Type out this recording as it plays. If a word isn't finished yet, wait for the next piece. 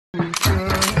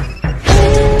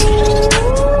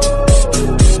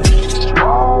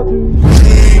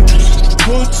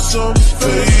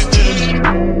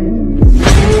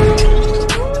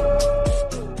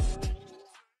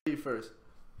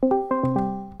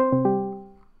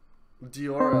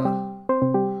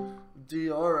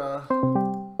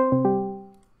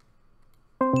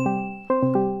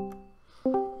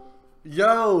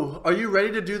Are you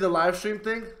ready to do the live stream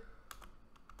thing?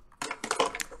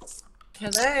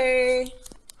 Hello.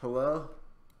 Hello?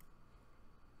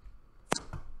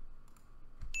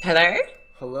 Hello?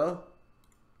 Hello?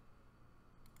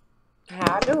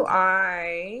 How do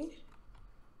I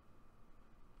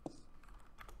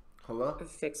Hello?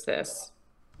 fix this?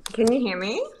 Can you hear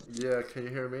me? Yeah, can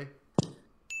you hear me?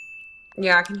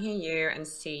 Yeah, I can hear you and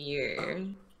see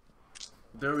you.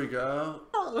 There we go.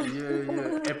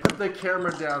 Yeah. And put the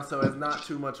camera down so it's not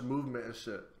too much movement and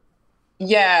shit.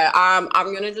 Yeah, I'm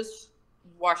gonna just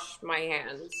wash my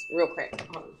hands real quick.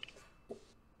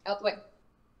 Out the way.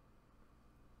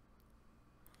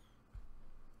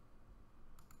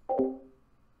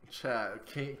 Chat,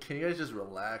 can you guys just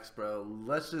relax, bro?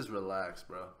 Let's just relax,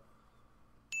 bro.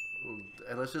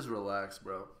 And let's just relax,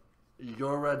 bro.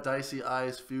 Yora, Dicey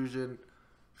Eyes, Fusion,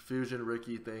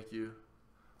 Ricky, thank you.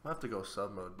 I have to go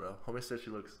sub mode, bro. Homie said she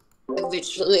looks. I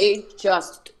literally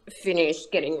just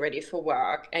finished getting ready for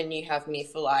work, and you have me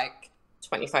for like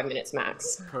 25 minutes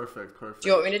max. Perfect. Do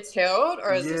you want me to tilt,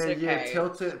 or is this okay? Yeah,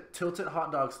 tilt it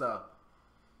hot dog style.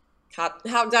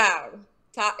 How down?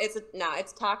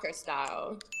 It's taco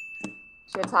style.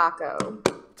 It's your taco.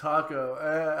 Taco.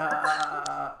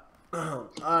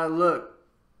 Alright, look.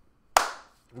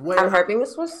 Wait, I'm hoping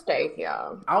this will stay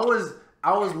here.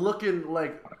 I was looking,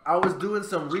 like, I was doing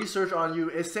some research on you.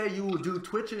 It said you do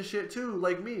Twitch and shit too,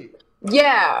 like me.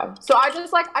 Yeah. So I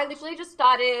literally just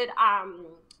started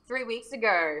 3 weeks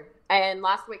ago, and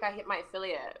last week I hit my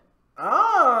affiliate.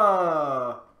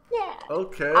 Ah. Yeah.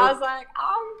 Okay. I was like,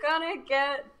 I'm gonna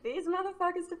get these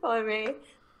motherfuckers to follow me.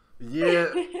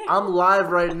 Yeah, I'm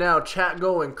live right now. Chat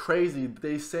going crazy.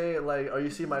 They say, like, oh, you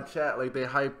see my chat? Like, they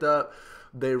hyped up.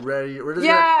 They ready. We're just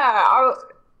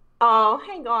Oh,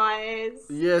 hey guys.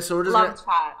 Yeah, so we're just love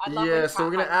chat. I love yeah, so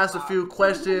we're gonna ask stuff. a few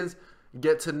questions,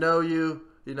 get to know you.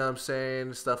 You know what I'm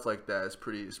saying? Stuff like that. It's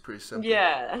pretty simple.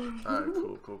 Yeah. All right,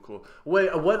 cool.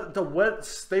 Wait, what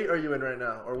state are you in right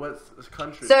now, or what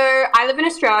country? So I live in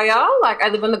Australia. Like I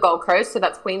live on the Gold Coast, so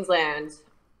that's Queensland.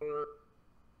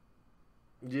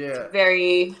 Yeah. It's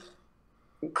very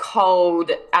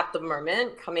cold at the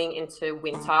moment, coming into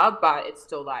winter, but it's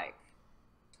still like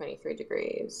 23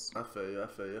 degrees. I feel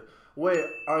you. Wait,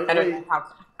 I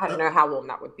don't know how warm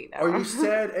that would be there. Or you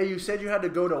said you had to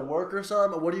go to work or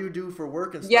something? What do you do for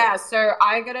work and stuff? Yeah, so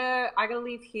I gotta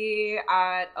leave here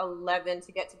at 11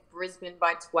 to get to Brisbane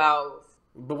by 12.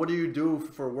 But what do you do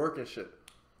for work and shit?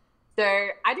 So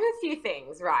I do a few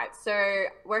things, right? So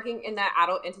working in the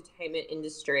adult entertainment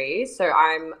industry, so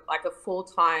I'm like a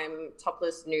full-time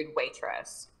topless nude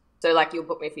waitress. So like you'll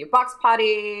book me for your box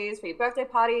parties, for your birthday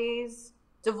parties,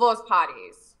 divorce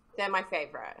parties. They're my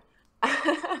favorite.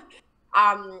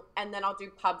 And then I'll do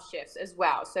pub shifts as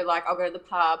well. So like I'll go to the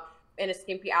pub in a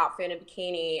skimpy outfit and a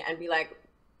bikini and be like,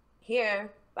 here,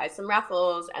 buy some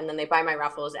raffles. And then they buy my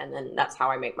raffles, and then that's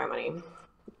how I make my money.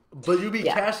 But you be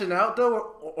cashing out though,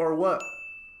 or what?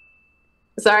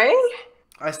 Sorry?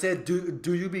 I said,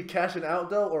 do you be cashing out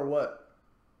though, or what?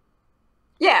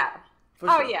 Yeah. For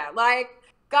sure. Yeah. Like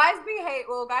guys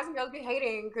and girls be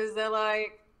hating because they're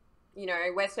like, you know,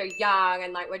 we're so young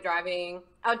and like we're driving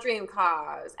our dream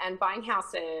cars and buying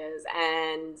houses,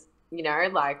 and you know,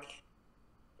 like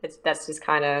that's just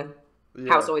kind of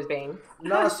how it's always been.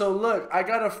 No, so look, I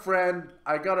got a friend.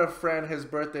 His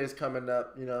birthday is coming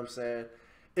up. You know what I'm saying?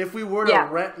 If we were to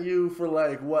rent you for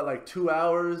like 2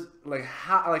 hours, like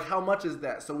how much is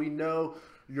that? So we know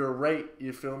your rate.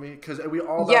 You feel me? Because we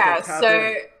all about to tap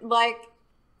in. Like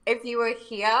if you were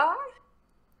here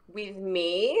with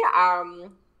me,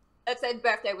 let's say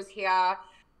birthday was here,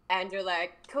 and you're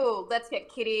like, cool, let's get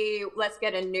kitty, let's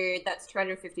get a nude. That's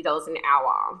 $250 an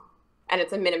hour, and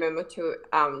it's a minimum of 2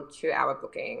 hour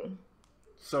booking.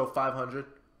 So 500.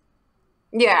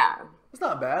 Yeah, it's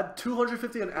not bad.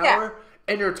 250 an hour.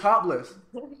 And you're topless.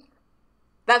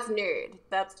 That's nude.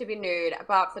 That's to be nude.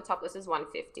 But for topless is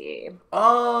 $150.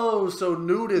 Oh, so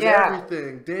nude is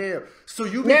everything. Damn. So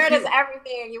you nude is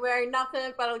everything. You're wearing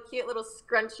nothing but a cute little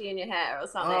scrunchie in your hair or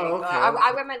something. Oh, okay.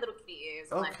 I wear my little kitty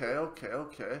ears.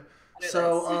 Okay.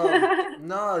 So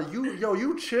nah,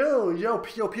 you chill. Yo,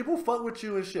 people fuck with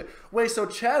you and shit. Wait, so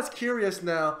Chad's curious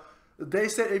now. They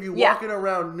said if you walking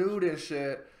around nude and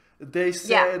shit, they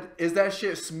said is that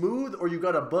shit smooth or you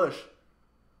got a bush?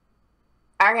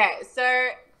 Okay, so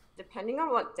depending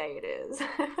on what day it is,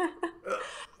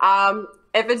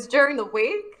 if it's during the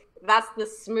week, that's the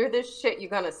smoothest shit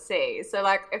you're gonna see. So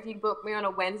like if you book me on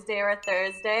a Wednesday or a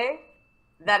Thursday,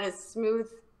 that is smooth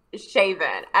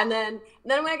shaven. And then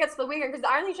when it gets to the weekend, because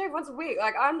I only shave once a week,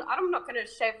 like I'm not gonna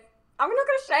shave. I'm not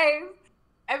gonna shave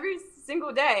every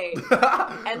single day,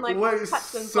 and like Wait, touch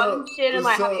some fun shit and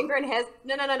like have ingrown hairs.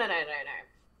 No.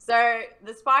 So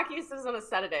the spikiest is on a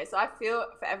Saturday. So I feel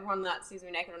for everyone that sees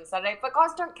me naked on a Saturday, but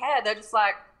guys don't care. They're just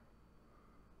like.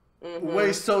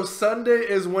 Wait, so Sunday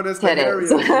is when it's the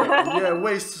hairiest. Yeah,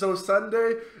 wait, so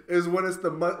Sunday is when it's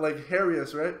the like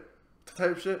hairiest, right?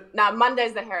 Type shit. Nah,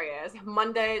 Monday's the hairiest.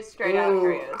 Monday straight out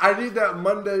hairiest. I need that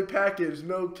Monday package,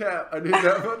 no cap. I need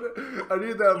that Monday. I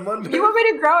need that Monday. You want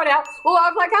me to grow it out? Well,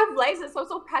 I have lasers, so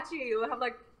it's all patchy. I have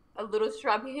like a little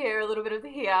shrub here, a little bit of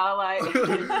here, like.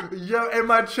 Yo, and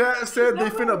my chat said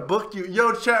they finna book you.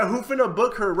 Yo, chat, who finna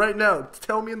book her right now?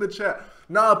 Tell me in the chat.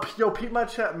 Nah, yo, peep my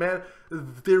chat, man.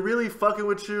 They're really fucking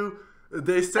with you.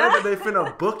 They said that they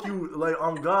finna book you, like,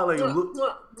 on God, like,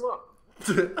 look.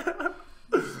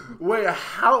 Wait,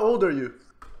 how old are you?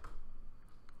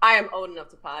 I am old enough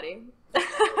to party.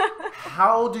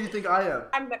 How old do you think I am?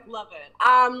 I'm McLovin.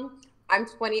 I'm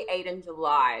 28 in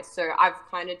July, so I've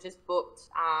kind of just booked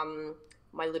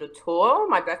my little tour,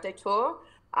 my birthday tour.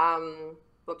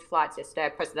 Booked flights yesterday. I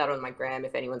posted that on my gram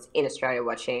if anyone's in Australia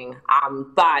watching.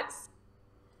 But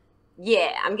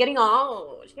yeah, I'm getting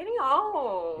old. Getting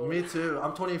old. Me too.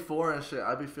 I'm 24 and shit.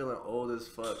 I be feeling old as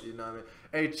fuck. You know what I mean?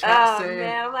 Hey, chat saying.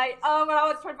 Man, I'm like, when I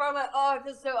was 24, I'm like, I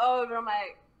feel so old. But I'm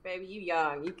like, baby, you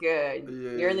young, you good.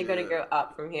 Yeah, you're only gonna go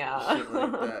up from here.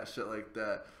 Shit like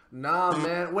that. Nah,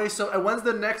 man. Wait, so when's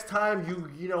the next time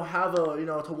you have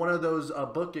a to one of those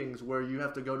bookings where you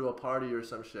have to go to a party or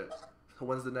some shit? So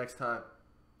when's the next time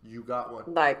you got one?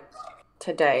 Like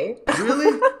today.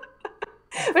 Really?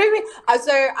 What do you mean?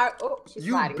 She's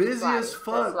you sliding. Busy as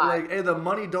fuck. Like, hey, the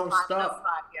money don't stop.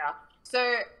 Yeah.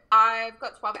 So I've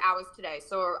got 12 hours today.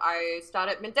 So I start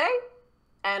at midday,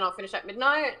 and I'll finish at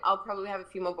midnight. I'll probably have a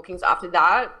few more bookings after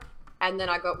that. And then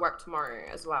I got work tomorrow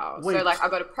as well. Wait, so, like, I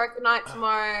got a poker night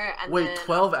tomorrow. And then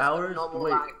 12 hours? Normal,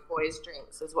 like, boys'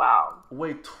 drinks as well.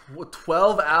 Wait,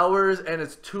 12 hours and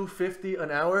it's $2.50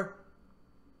 an hour?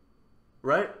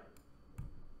 Right?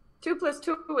 2 +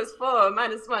 2 is 4.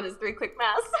 -1 is 3. Quick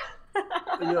math.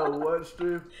 Yo, what,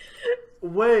 Stu?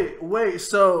 Wait,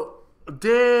 so,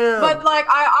 damn. But, like,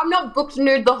 I'm not booked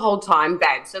nude the whole time,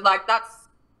 babe. So, like, that's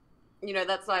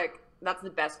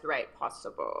the best rate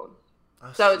possible.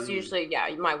 So it's usually,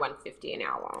 my $150 an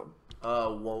hour.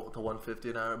 The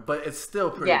 $150 an hour, but it's still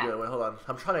pretty good. Wait, hold on.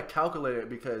 I'm trying to calculate it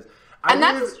because.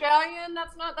 That's Australian.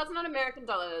 That's not American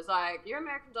dollars. Like, your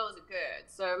American dollars are good.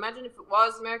 So imagine if it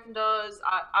was American dollars,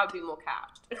 I'd be more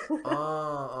cashed.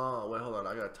 Wait, hold on.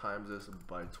 I gotta times this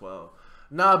by 12.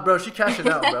 Nah, bro, she cashing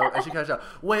out, bro. And she cashing out.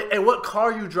 Wait, hey, what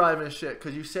car you drive and shit?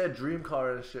 Cause you said dream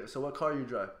car and shit. So what car you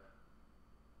drive?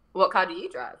 What car do you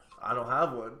drive? I don't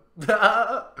have one. What do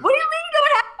you mean you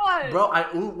don't have one?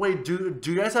 Bro, wait, do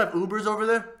you guys have Ubers over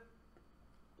there?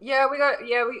 Yeah, we got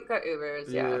Ubers,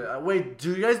 yeah. Wait,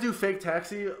 do you guys do fake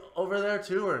taxi over there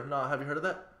too, or no? Have you heard of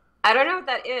that? I don't know what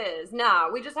that is. Nah,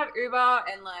 we just have Uber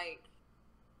and, like,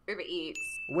 Uber Eats.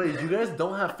 Wait, you guys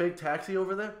don't have fake taxi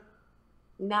over there?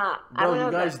 Nah, bro, I don't know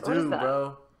you guys do,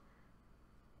 bro.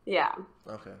 Yeah.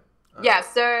 Okay. Yeah,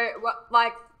 so,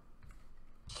 like,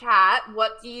 chat,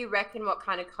 what do you reckon what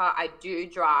kind of car I do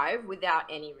drive without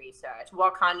any research?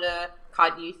 What kind of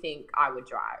car do you think I would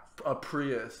drive? A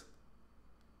Prius.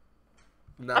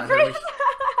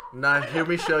 Hear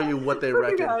me show you what they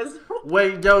reckon.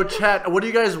 Wait, yo, chat, what do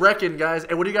you guys reckon, guys?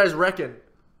 And what do you guys reckon?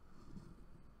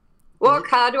 What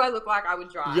car do I look like I would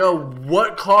drive? Yo,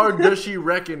 what car does she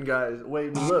reckon, guys?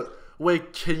 Wait, look.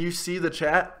 Wait, can you see the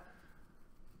chat?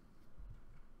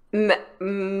 Benz?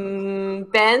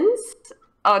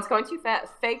 Oh, it's going too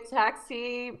fast. Fake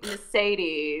taxi,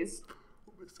 Mercedes,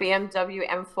 BMW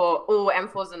M4. Oh,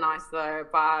 M4s are nice though,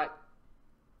 but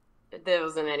there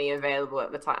wasn't any available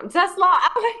at the time. Tesla.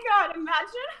 Oh my god,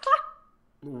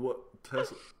 imagine. What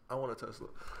Tesla? I want a Tesla.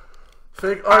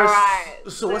 Fake. All right.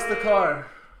 So what's the car?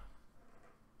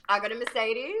 I got a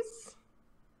Mercedes.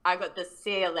 I got the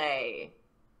CLA.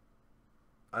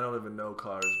 I don't even know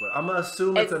cars, but I'm gonna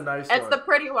assume it's a nice one. It's the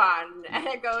pretty one. And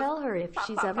it goes. Tell her if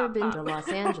she's ever been to Los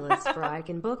Angeles, for I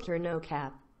can book her no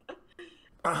cap.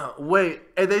 Wait,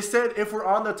 and they said if we're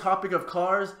on the topic of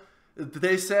cars,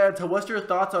 they said, what's your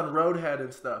thoughts on Roadhead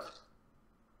and stuff?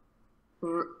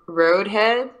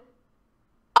 Roadhead?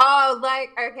 Oh,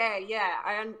 like, okay,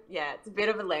 yeah, it's a bit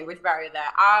of a language barrier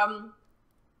there.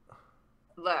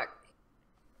 Look,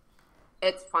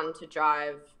 it's fun to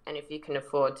drive, and if you can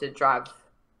afford to drive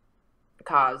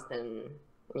cars, then,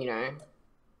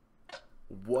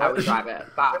 what? I would drive it,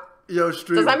 but... Yo,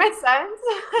 Street. Does that make sense?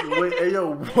 Wait, hey,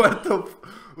 yo, what the...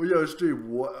 Yo, Street,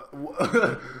 what?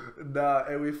 Nah,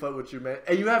 hey, we fuck with you, man.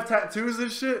 Hey, you have tattoos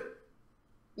and shit?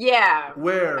 Yeah.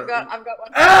 Where? I've got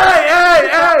one. Hey!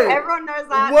 Everyone knows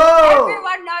that. Whoa!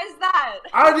 Everyone knows that.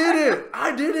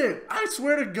 I didn't. I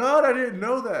swear to God, I didn't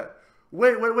know that.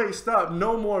 Wait, stop.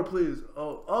 No more, please.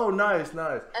 Oh, nice. And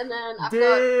then I've got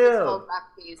this whole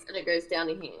back piece, and it goes down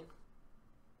to here.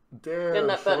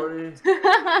 Damn, shorty.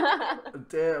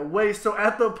 Damn. Wait, so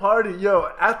at the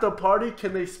party,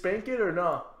 can they spank it or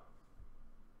no?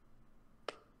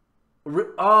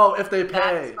 Oh, if they pay.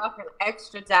 That's fucking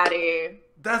extra, daddy.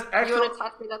 That's extra. You want to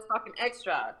touch me? That's fucking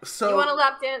extra. So you want to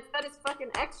lap dance? That is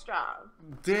fucking extra.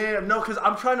 Damn, no, because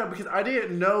I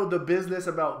didn't know the business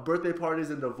about birthday parties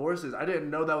and divorces. I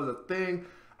didn't know that was a thing.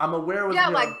 I'm aware with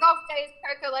like golf days,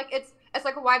 poker, like it's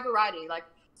like a wide variety. Like,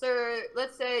 so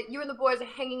let's say you and the boys are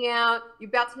hanging out, you're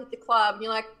about to hit the club, and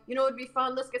you're like, you know what would be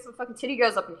fun? Let's get some fucking titty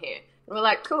girls up in here. And we're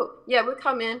like, cool. Yeah, we'll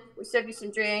come in. We'll serve you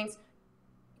some drinks.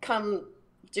 Come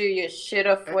do your shit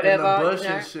or whatever. And the bush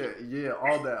and shit. Yeah,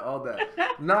 all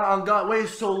that. Nah, on God. Wait,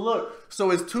 so look. So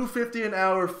it's $250 an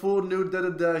hour, full nude,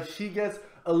 He gets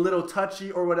a little touchy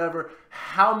or whatever.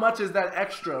 How much is that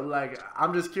extra? Like,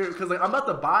 I'm just curious because like I'm about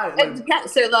to buy it. Like, it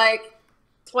depends. So like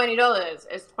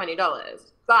 $20 is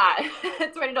 $20. But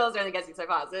 $20 only gets you so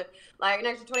far. So like an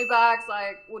extra $20,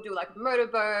 like we'll do like a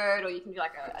motorboat, or you can do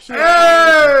like a show.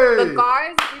 Hey! The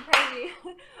guys, if you pay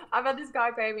me, I've had this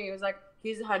guy pay me. He was like,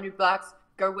 here's $100.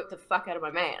 Go whip the fuck out of my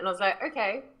man. And I was like,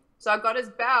 okay. So I got his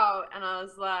belt and I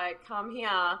was like, come here.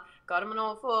 Got him on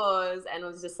all fours and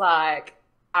was just like,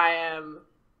 I am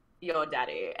your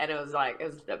daddy. And it was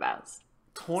the best.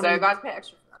 So guys pay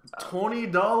extra for that.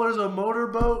 $20 a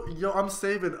motorboat? Yo, I'm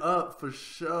saving up for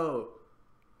sure.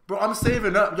 Bro, I'm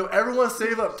saving up. Yo, everyone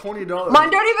save up $20. Mine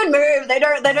don't even move. They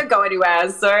don't go anywhere.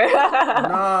 So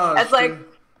nah, it's like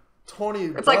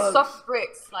 $20. It's like soft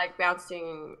bricks like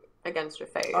bouncing against your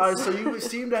face. All right, so you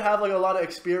seem to have like a lot of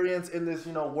experience in this,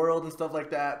 world and stuff like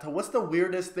that. So what's the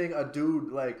weirdest thing a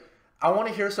dude like? I want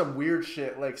to hear some weird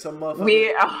shit, like some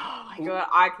motherfucker. Oh my God,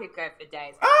 I could go for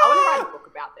days. I want to write a book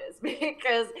about this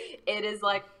because it is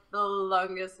like the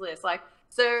longest list. Like,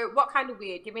 so what kind of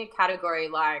weird? Give me a category.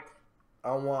 Like,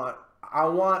 I want,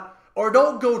 or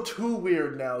don't go too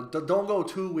weird now. Don't go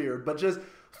too weird, but just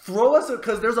throw us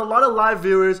because there's a lot of live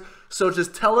viewers. So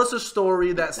just tell us a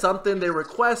story that's something they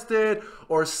requested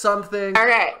or something.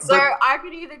 Okay, so I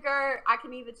can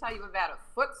either tell you about a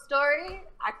foot story.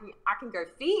 I can go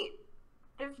feet.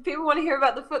 If people want to hear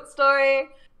about the foot story,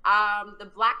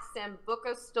 the Black Sam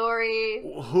Booker story.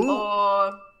 Who?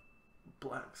 Or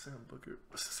Black Sam Booker.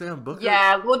 Sam Booker?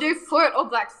 Yeah, we'll do foot or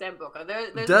Black Sam Booker.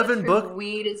 Those Devin are the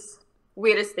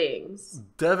weirdest things.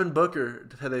 Devin Booker,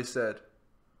 they said.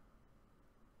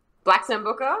 Black Sam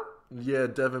Booker? Yeah,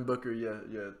 Devin Booker. Yeah,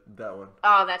 that one.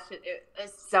 Oh, that shit.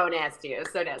 It's so nasty.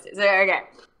 It's so nasty. So, okay.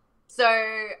 So,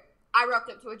 I rocked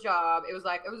up to a job. It was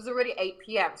already 8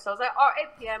 p.m. So, I was like,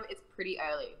 8 p.m., it's pretty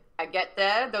early. I get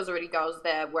there. There was already girls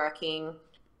there working,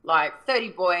 like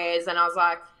 30 boys. And I was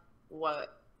like,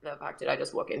 what the fuck did I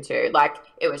just walk into? Like,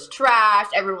 it was trash.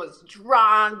 Everyone was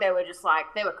drunk. They were just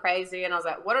like, they were crazy. And I was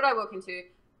like, what did I walk into?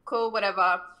 Cool,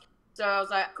 whatever. So, I was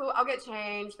like, cool, I'll get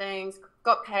changed, things.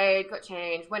 Got paid, got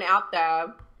changed, went out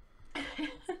there.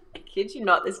 I kid you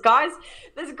not, this guy's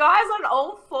on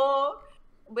all four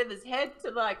with his head to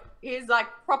like, he's like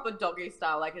proper doggy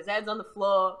style, like his head's on the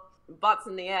floor, butt's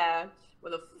in the air,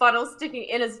 with a funnel sticking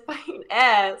in his fucking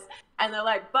ass, and they're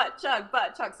like, butt chug.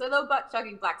 So they're butt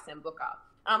chugging Black Sam Booker.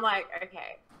 I'm like,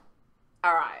 okay,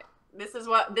 all right, this is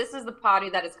the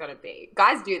party that it's gonna be.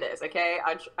 Guys do this, okay?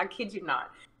 I kid you not.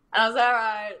 And I was like, all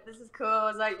right, this is cool. I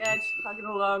was like, yeah, just plugging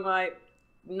along, like,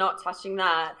 not touching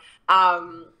that.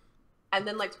 And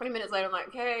then like 20 minutes later, I'm like,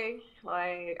 okay,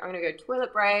 like I'm gonna go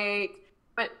toilet break.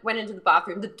 Went into the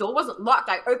bathroom. The door wasn't locked.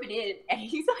 I opened it, and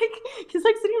he's like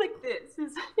sitting like this.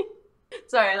 He's like,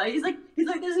 sorry, like he's like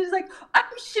this. He's like, I'm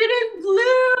shitting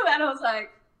blue, and I was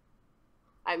like,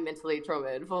 I'm mentally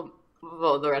traumatized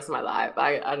for the rest of my life.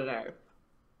 I don't know.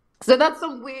 So that's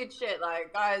some weird shit,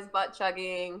 like guys butt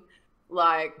chugging.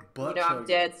 Like, I've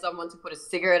dared someone to put a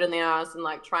cigarette in their ass and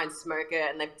like try and smoke it,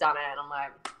 and they've done it, and I'm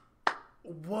like,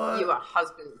 what? You are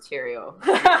husband material.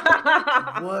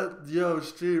 What? Yo,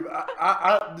 Steve,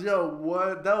 yo,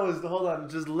 what? That was, hold on,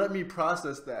 just let me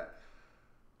process that.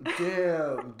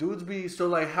 Damn, dudes be, so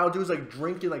like how dudes like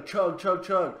drinking, like chug.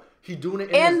 He doing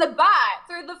it in the butt,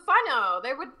 through the funnel.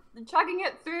 They were chugging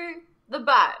it through the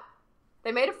butt.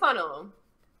 They made a funnel.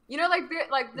 You know, like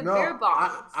the beer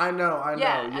bombs. I know. Yeah,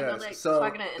 yes. and they're like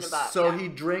chugging it in the butt. So he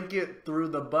drank it through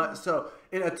the butt. So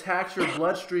it attacks your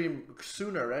bloodstream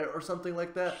sooner, right, or something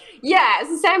like that. Yeah, it's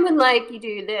the same when like you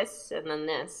do this and then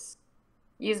this.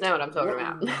 You know what I'm talking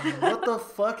about. What the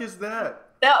fuck is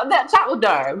that? That chat will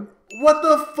know. What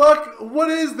the fuck? What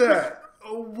is that?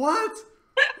 What?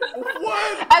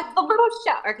 What? It's a little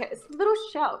shelf. Okay, it's a little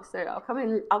shelf. So I'll come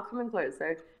in close.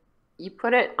 So you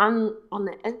put it on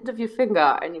the end of your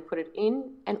finger, and you put it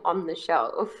in and on the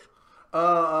shelf.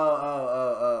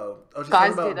 Oh. She's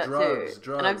Guys talking do about that drugs. too.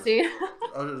 Drugs. And I've seen.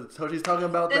 So she's talking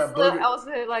about this that burger.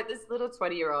 Also, like this little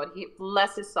 20-year-old, he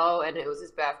bless his soul, and it was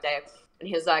his birthday, and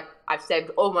he was like, "I've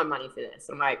saved all my money for this."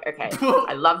 I'm like, "Okay,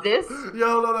 I love this."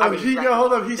 Yo, no.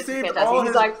 Hold up. He saved all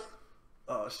his. Like,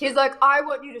 oh, shit. He's like, "I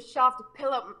want you to shaft a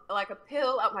pill up my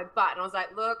butt," and I was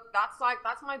like, "Look, that's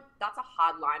a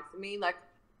hard line for me. Like,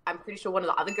 I'm pretty sure one of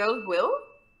the other girls will."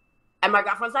 And my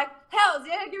girlfriend's like, "Hells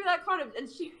yeah, give me that condom," and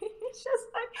she's just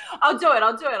like, "I'll do it." And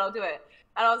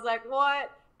I was like,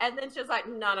 "What?" And then she was like,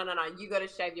 no, you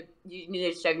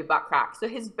need to shave your butt crack. So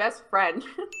his best friend,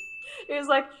 he was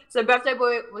like, so birthday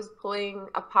boy was pulling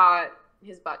apart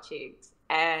his butt cheeks,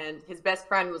 and his best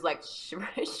friend was like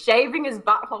shaving his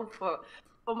butthole for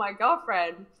my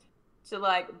girlfriend to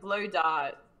like blow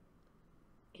dart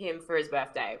him for his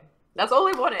birthday. That's all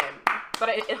he wanted. But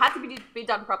it had to be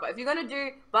done proper. If you're going to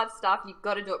do butt stuff, you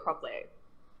got to do it properly.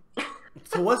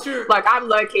 So what's your like? I'm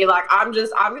low key. Like I'm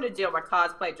gonna deal my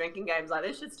cards, play drinking games. Like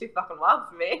this shit's too fucking wild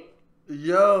for me.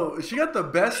 Yo, she got the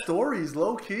best stories,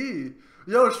 low key.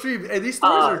 Yo, Stream, hey, these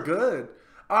stories are good.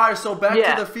 All right, so back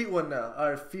to the feet one now. All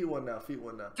right, feet one now. Feet.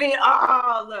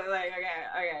 Oh, look, like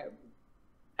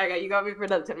okay. You got me for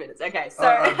another 10 minutes. Okay, so.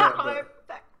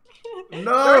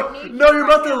 No, you're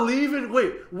about to leave it.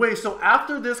 Wait. So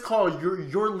after this call,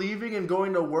 you're leaving and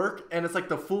going to work, and it's like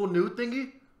the full nude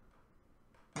thingy.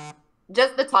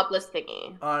 Just the topless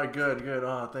thingy. All right, good.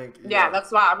 Oh, thank you. Yeah,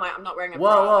 that's why I'm not wearing a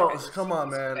bra. Whoa, like, come on,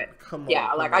 man. Come on.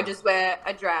 Yeah, like I just wear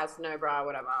a dress, no bra,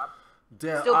 whatever.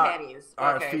 Damn. Still panties.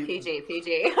 All okay, right, PG.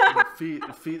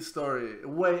 Feet story.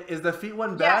 Wait, is the feet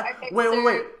one bad? Yeah, okay,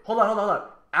 wait. Hold on.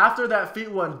 After that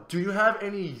feet one, do you have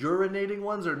any urinating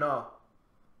ones or no?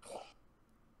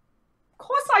 Of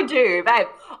course I do, babe.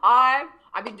 I've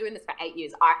been doing this for 8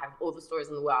 years. I have all the stories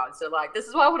in the world. So like, this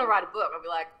is why I want to write a book. I'll be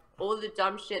like, all the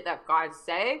dumb shit that guys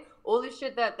say, all the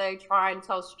shit that they try and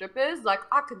tell strippers, like,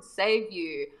 I could save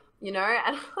you, you know?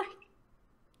 And I'm like,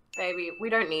 baby, we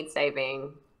don't need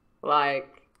saving.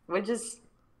 Like, we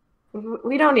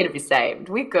don't need to be saved.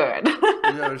 We good.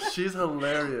 Yo, she's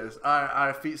hilarious. All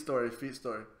right, feet story. Feet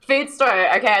story,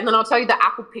 okay. And then I'll tell you the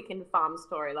apple picking farm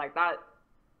story. Like, that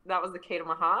was the key to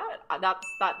my heart. That's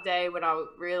that day when I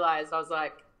realized, I was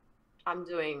like, I'm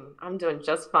doing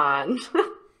just fine.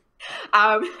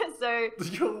 So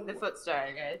the foot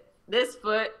story, okay. This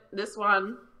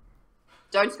one.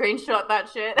 Don't screenshot that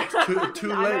shit. Too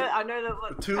late. I know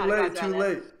that. Too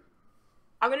late.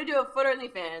 I'm gonna do a foot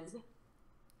OnlyFans.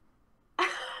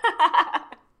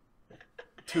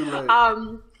 Too late.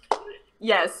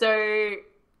 Yeah. So, you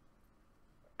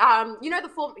know the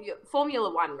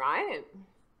Formula One, right?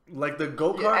 Like the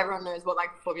go-kart? Yeah, everyone knows what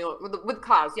like Formula with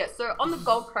cars. Yeah. So on the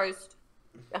Gold Coast.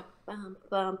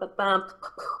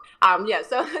 Yeah,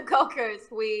 so the Gold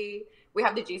Coast, we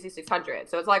have the GC600.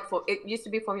 So it's like it used to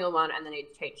be Formula One, and then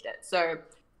it changed it. So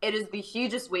it is the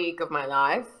hugest week of my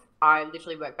life. I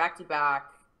literally work back to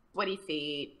back, sweaty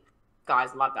feet.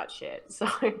 Guys love that shit. So,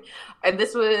 and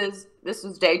this was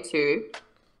day 2.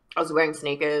 I was wearing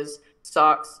sneakers,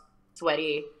 socks,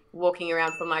 sweaty, walking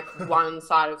around from like one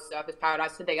side of Surfers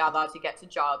Paradise to the other to get to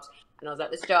jobs. And I was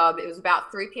at this job. It was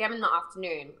about 3 p.m. in the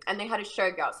afternoon, and they had a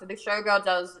showgirl. So the showgirl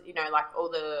does, you know, like all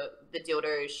the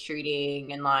dildos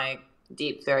shooting and like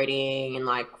deep throating and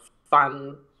like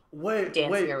fun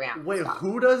dancing around. Wait,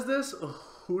 who does this?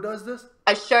 Who does this?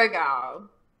 A showgirl.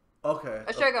 Okay.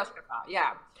 A showgirl stripper,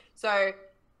 yeah. So,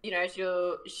 you know,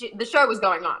 the show was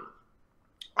going on.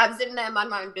 I'm sitting there,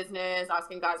 minding my own business,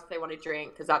 asking guys if they want to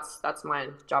drink, because that's my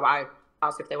job. I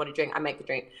ask if they want to drink. I make the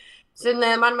drink. Sitting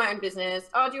there, minding my own business.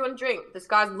 Oh, do you want a drink? This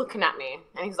guy's looking at me,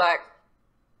 and he's like,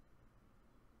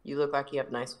 "You look like you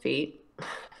have nice feet."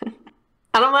 And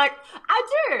I'm like, "I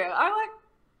do."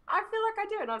 I feel like I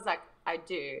do. And I was like, "I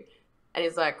do." And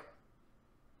he's like,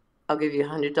 "I'll give you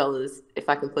 $100 if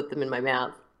I can put them in my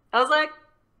mouth." I was like,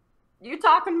 "You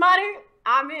talking money?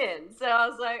 I'm in." So I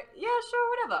was like, "Yeah, sure,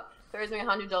 whatever." Throws me a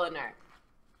 $100 note.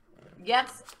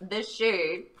 Gets this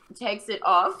shoe, takes it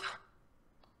off.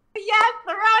 Yes,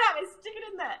 throw it at me, stick it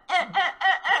in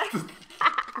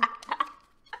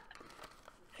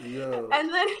there. Yo.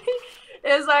 And then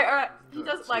it was like, all right, he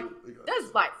does like,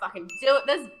 there's like fucking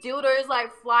there's dildos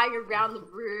like flying around the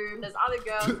room. There's other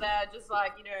girls there just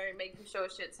like, you know, making sure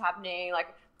shit's happening.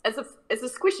 Like it's a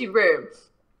squishy room.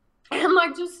 And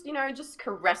like just, you know, just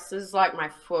caresses like my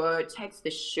foot, takes the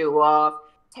shoe off,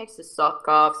 takes the sock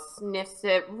off, sniffs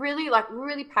it,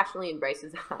 really passionately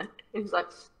embraces that. He's like,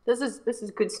 this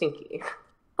is good stinky.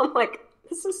 I'm like,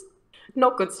 this is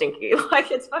not good stinky.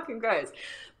 Like, it's fucking gross.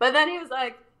 But then he was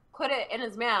like, put it in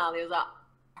his mouth. He was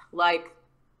like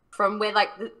from where like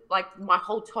my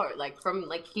whole toe, like from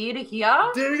like here to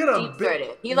here. Dude, you're gonna deep throat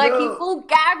it. He full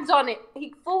gagged on it.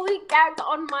 He fully gagged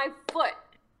on my foot,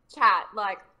 chat,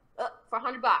 like for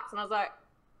 $100. And I was like,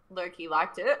 low-key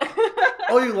liked it.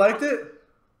 Oh, you liked it?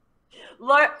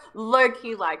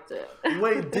 Low-key liked it.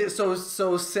 Wait,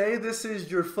 so say this is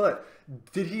your foot.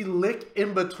 Did he lick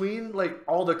in between like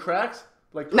all the cracks?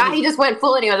 Like nah, he just went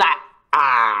full and he was like,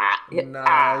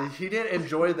 Nah, he didn't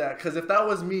enjoy that. Because if that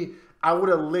was me, I would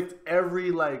have licked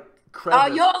every like crevice. Oh,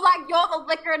 you're the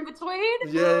licker in between?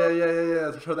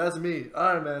 Yeah. So that's me.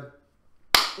 All right, man.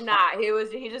 Nah,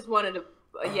 he just wanted to.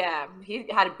 Yeah, he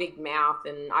had a big mouth,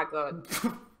 and I got.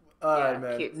 All right,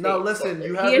 man. No, listen,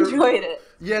 you have. He enjoyed it.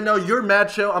 Yeah, no, you're mad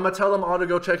chill. I'm gonna tell them all to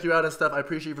go check you out and stuff. I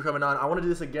appreciate you for coming on. I want to do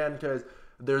this again because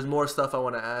there's more stuff I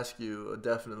want to ask you.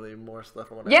 Definitely more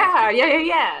stuff I want to ask you.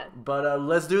 Yeah. But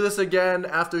let's do this again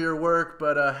after your work.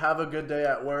 But have a good day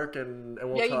at work, and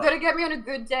we'll talk. You gotta get me on a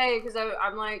good day because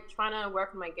I'm like trying to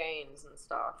work on my gains and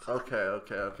stuff. Okay.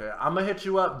 I'm gonna hit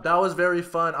you up. That was very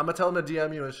fun. I'm gonna tell them to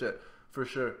DM you and shit for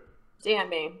sure. DM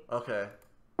me. Okay.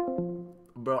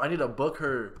 Bro, I need to book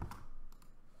her.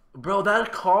 Bro,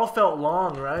 that call felt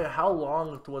long, right? How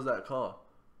long was that call?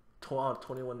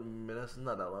 21 minutes?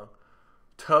 Not that long.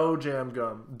 Toe jam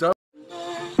gum.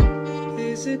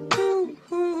 Is it